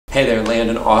Hey there,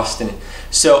 Landon Austin.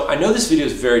 So I know this video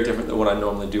is very different than what I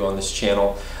normally do on this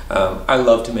channel. I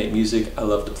love to make music, I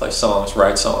love to play songs,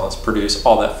 write songs, produce,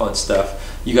 all that fun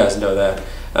stuff. You guys know that.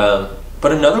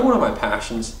 But another one of my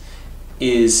passions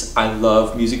is I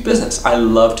love music business. I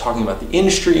love talking about the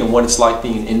industry and what it's like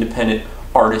being an independent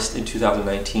artist in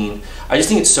 2019. I just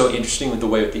think it's so interesting with the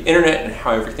way with the internet and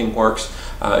how everything works.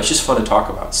 It's just fun to talk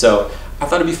about. So I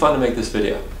thought it'd be fun to make this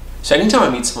video. So anytime I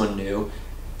meet someone new,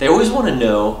 they always want to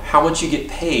know how much you get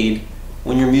paid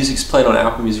when your music's played on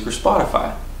Apple Music or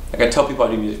Spotify. Like I tell people I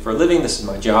do music for a living, this is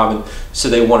my job, and so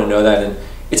they want to know that, and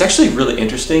it's actually really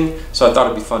interesting, so I thought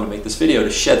it'd be fun to make this video to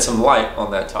shed some light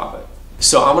on that topic.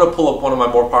 So I'm going to pull up one of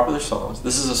my more popular songs.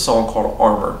 This is a song called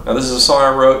Armor. Now this is a song I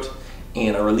wrote,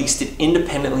 and I released it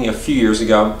independently a few years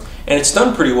ago, and it's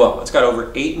done pretty well. It's got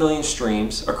over 8 million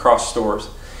streams across stores.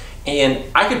 And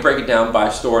I could break it down by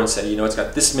store and say, you know, it's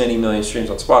got this many million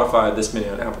streams on Spotify, this many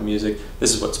on Apple Music,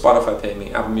 this is what Spotify paid me,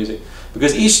 Apple Music.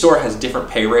 Because each store has different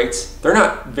pay rates. They're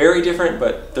not very different,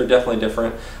 but they're definitely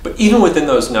different. But even within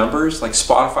those numbers, like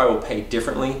Spotify will pay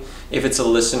differently if it's a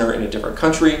listener in a different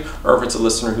country, or if it's a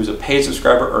listener who's a paid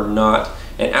subscriber or not.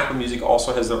 And Apple Music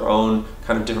also has their own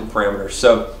kind of different parameters.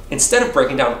 So instead of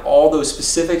breaking down all those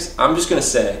specifics, I'm just gonna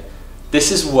say,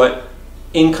 this is what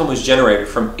income was generated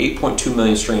from 8.2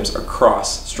 million streams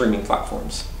across streaming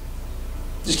platforms.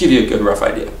 Just give you a good rough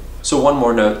idea. So one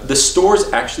more note, the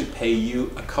stores actually pay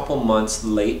you a couple months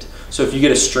late. So if you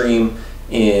get a stream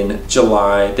in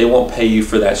July, they won't pay you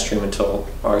for that stream until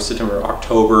August, September,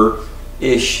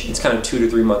 October-ish. It's kind of 2 to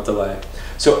 3 month delay.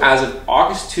 So as of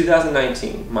August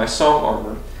 2019, my song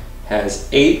Armor has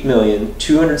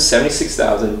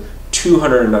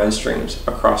 8,276,209 streams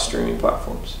across streaming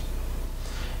platforms.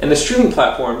 And the streaming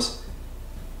platforms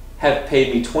have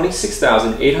paid me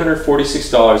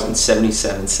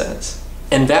 $26,846.77.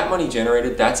 And that money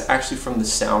generated, that's actually from the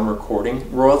sound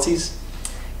recording royalties.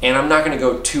 And I'm not gonna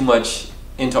go too much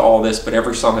into all this, but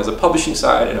every song has a publishing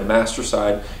side and a master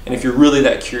side. And if you're really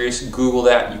that curious, Google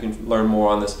that, you can learn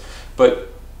more on this.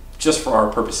 But just for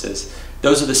our purposes,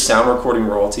 those are the sound recording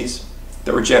royalties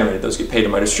that were generated. Those get paid to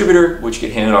my distributor, which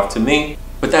get handed off to me.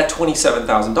 But that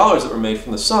 $27,000 that were made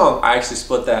from the song, I actually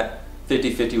split that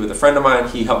 50-50 with a friend of mine.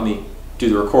 He helped me do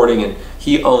the recording, and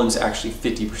he owns actually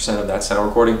 50% of that sound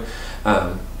recording.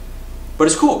 But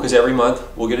it's cool because every month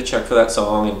we'll get a check for that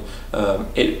song, and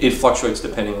it fluctuates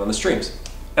depending on the streams.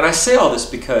 And I say all this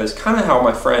because kind of how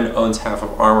my friend owns half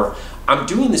of Armor, I'm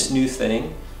doing this new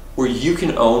thing where you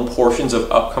can own portions of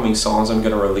upcoming songs I'm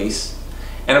going to release.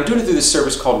 And I'm doing it through this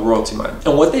service called Royalty Mine.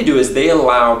 And what they do is they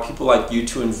allow people like you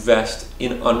to invest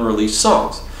in unreleased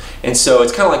songs. And so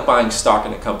it's kind of like buying stock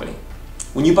in a company.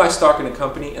 When you buy stock in a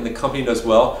company and the company does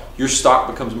well, your stock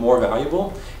becomes more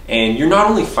valuable, and you're not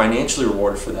only financially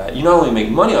rewarded for that, you not only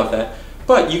make money off that,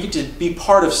 but you get to be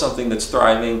part of something that's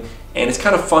thriving, and it's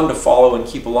kind of fun to follow and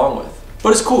keep along with.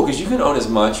 But it's cool because you can own as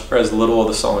much or as little of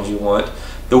the song as you want.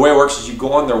 The way it works is you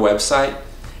go on their website,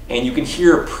 and you can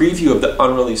hear a preview of the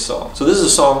unreleased song. So this is a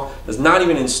song that's not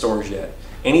even in stores yet.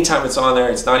 Anytime it's on there,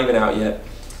 it's not even out yet.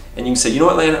 And you can say, you know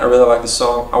what, Landon, I really like this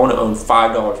song. I want to own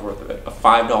 $5 worth of it, a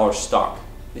 $5 stock,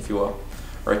 if you will,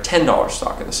 or a $10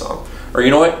 stock in the song. Or you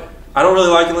know what, I don't really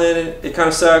like it, Landon. It kind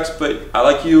of sucks, but I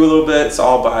like you a little bit, so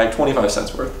I'll buy 25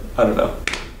 cents worth. I don't know.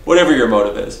 Whatever your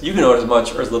motive is. You can own as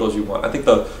much or as little as you want. I think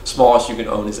the smallest you can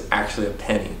own is actually a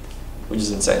penny, which is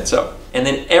insane. So, and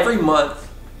then every month,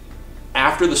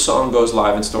 after the song goes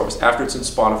live in stores, after it's in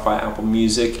Spotify, Apple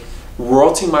Music,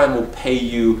 Royalty Mine will pay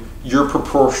you your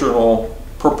proportional,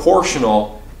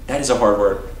 that is a hard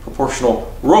word, proportional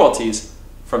royalties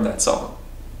from that song.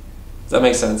 Does that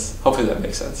make sense? Hopefully that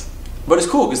makes sense. But it's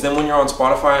cool because then when you're on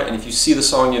Spotify and if you see the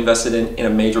song you invested in a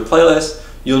major playlist,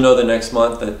 you'll know the next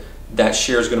month that that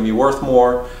share is going to be worth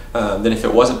more than if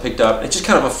it wasn't picked up. It's just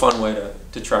kind of a fun way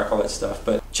to track all that stuff.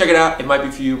 But check it out. It might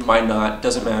be for you, might not,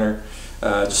 doesn't matter.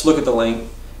 Just look at the link,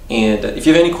 and if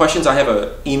you have any questions, I have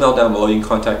an email down below. You can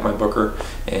contact my booker,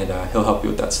 and he'll help you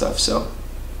with that stuff. So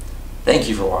thank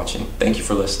you for watching, thank you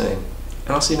for listening,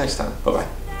 and I'll see you next time. Bye-bye.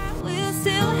 We'll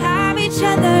still have each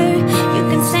other. You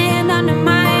can stand under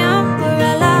my